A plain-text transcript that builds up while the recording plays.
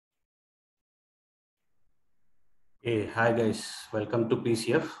Hey, hi guys, welcome to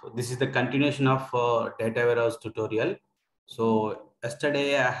PCF. This is the continuation of data warehouse tutorial. So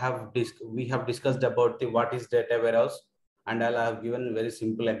yesterday we have discussed about the what is data warehouse, and I'll have given very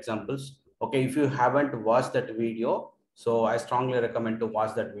simple examples. Okay, if you haven't watched that video, so I strongly recommend to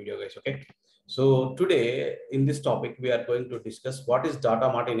watch that video, guys. Okay, so today in this topic we are going to discuss what is data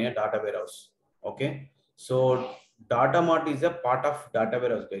mart in a data warehouse. Okay, so data mart is a part of data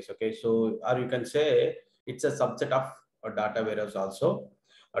warehouse, guys. Okay, so or you can say it's a subset of a data warehouse also.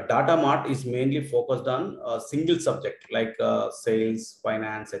 A data mart is mainly focused on a single subject like sales,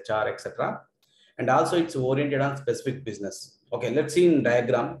 finance, HR, etc. And also it's oriented on specific business. Okay, let's see in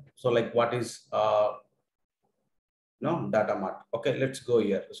diagram. So like what is data mart. Okay, let's go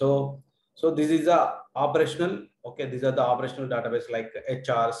here. So this is a operational. Okay, these are the operational database like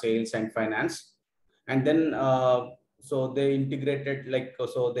HR, sales, and finance. And then so they integrated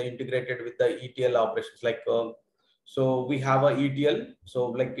with the ETL operations like so we have a ETL,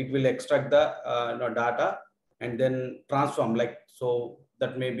 so like it will extract the data and then transform, like so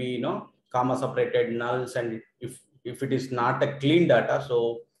that may be comma separated, nulls, and if it is not a clean data,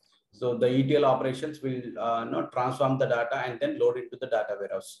 so the ETL operations will transform the data and then load it to the data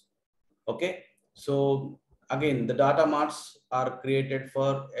warehouse. Okay, so again the data marts are created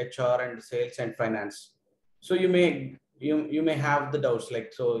for HR and sales and finance. So you may have the doubts,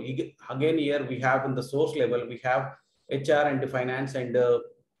 like so again here we have in the source level we have HR and finance and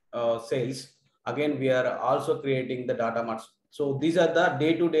sales. Again we are also creating the data marts. So these are the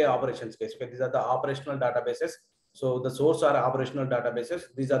day-to-day operations case. Okay, these are the operational databases. So the source are operational databases.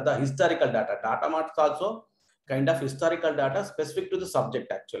 These are the historical data. Data marts also kind of historical data specific to the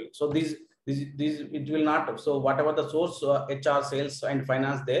subject actually. So these it will not, so whatever the source HR, sales, and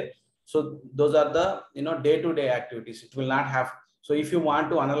finance there, so those are the day-to-day activities. It will not have. So if you want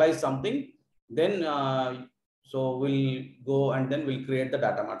to analyze something, then so we'll go and then we'll create the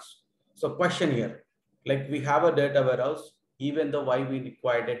data marts. So question here, like we have a data warehouse, even though why we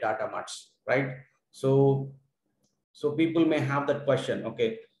required a data marts, right? So people may have that question.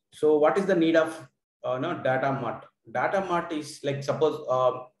 Okay, so what is the need of data mart? Data mart is like, suppose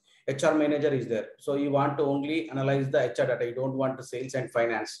HR manager is there, so you want to only analyze the HR data, you don't want the sales and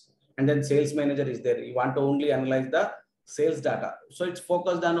finance. And then sales manager is there, you want to only analyze the sales data. So it's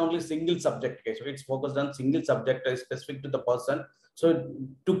focused on only single subject case. So it's focused on single subject specific to the person. So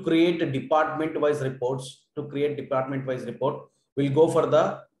to create a department wise reports, we'll go for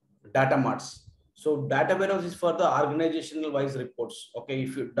the data marts. So data warehouse is for the organizational wise reports. Okay,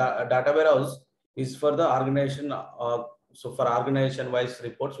 if you data warehouse is for the organization, so for organization wise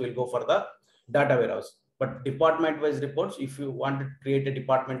reports, we'll go for the data warehouse. But department wise reports, if you want to create a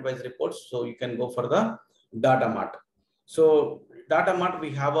department wise reports, so you can go for the data mart. So data mart, we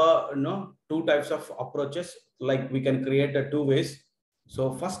have a two types of approaches. Like we can create a two ways.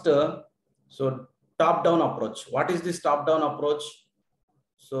 So first, so top down approach. What is this top down approach?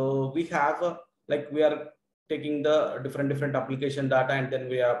 So we have like we are taking the different application data and then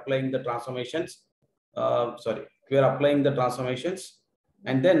we are applying the transformations. We are applying the transformations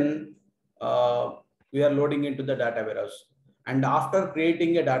and then we are loading into the data warehouse. And after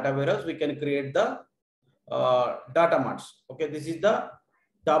creating a data warehouse, we can create the data marts. Okay, this is the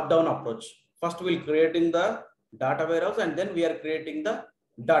top down approach. First we'll creating the data warehouse and then we are creating the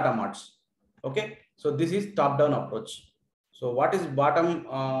data marts. Okay, so this is top down approach. So what is bottom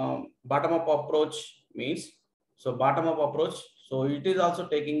up approach means? So bottom up approach, so it is also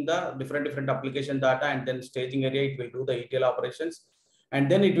taking the different application data and then staging area, it will do the ETL operations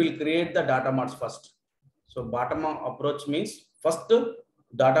and then it will create the data marts first. So bottom up approach means first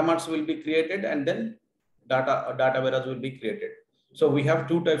data marts will be created and then data warehouse will be created. So we have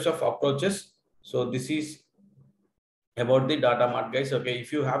two types of approaches. So this is about the data mart, guys. Okay,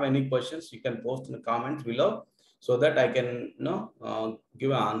 if you have any questions, you can post in the comments below so that I can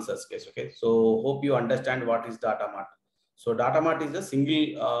give answers, guys. Okay, so hope you understand what is data mart. So data mart is a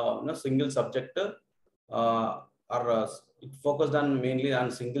single subject or it focused on mainly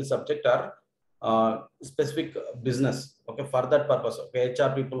on single subject or specific business. Okay, for that purpose. Okay,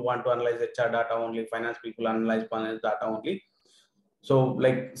 HR people want to analyze HR data only, finance people analyze finance data only. So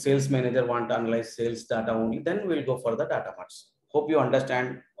like sales manager want to analyze sales data only, then we'll go for the data marts. Hope you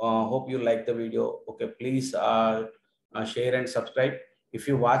understand. Hope you like the video. Okay, please share and subscribe. If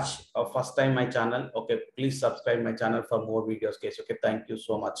you watch first time my channel, okay, please subscribe my channel for more videos, guys. Okay, thank you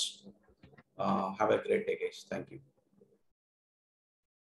so much. Have a great day, guys. Thank you.